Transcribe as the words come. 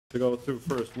To go through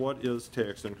first, what is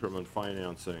tax increment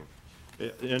financing?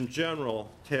 In general,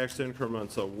 tax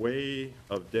increments are a way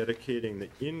of dedicating the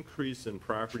increase in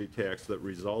property tax that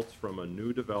results from a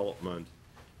new development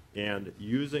and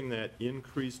using that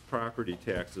increased property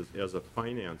taxes as a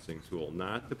financing tool,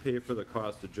 not to pay for the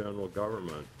cost of general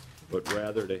government, but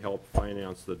rather to help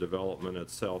finance the development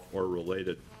itself or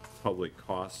related public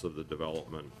costs of the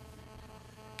development.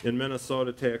 In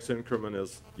Minnesota, tax increment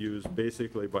is used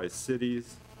basically by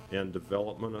cities and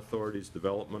development authorities.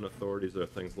 Development authorities are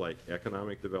things like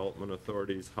economic development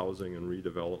authorities, housing and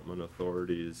redevelopment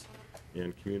authorities,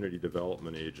 and community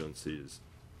development agencies.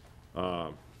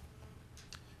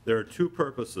 There are two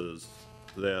purposes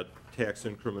that tax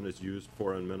increment is used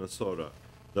for in Minnesota.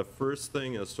 The first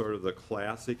thing is sort of the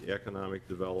classic economic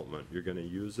development. You're going to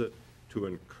use it to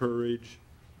encourage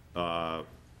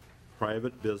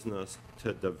private business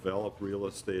to develop real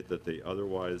estate that they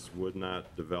otherwise would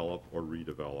not develop or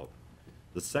redevelop.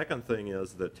 The second thing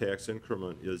is that tax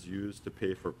increment is used to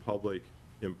pay for public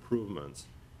improvements.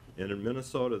 And in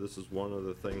Minnesota, this is one of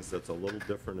the things that's a little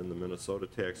different in the Minnesota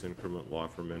tax increment law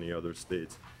from many other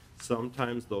states.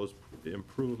 Sometimes those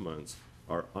improvements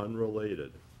are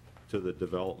unrelated to the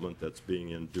development that's being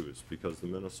induced, because the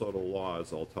Minnesota law,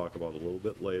 as I'll talk about a little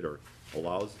bit later,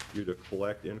 allows you to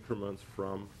collect increments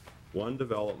from one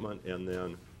development and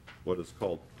then what is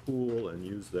called pool and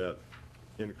use that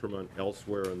increment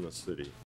elsewhere in the city.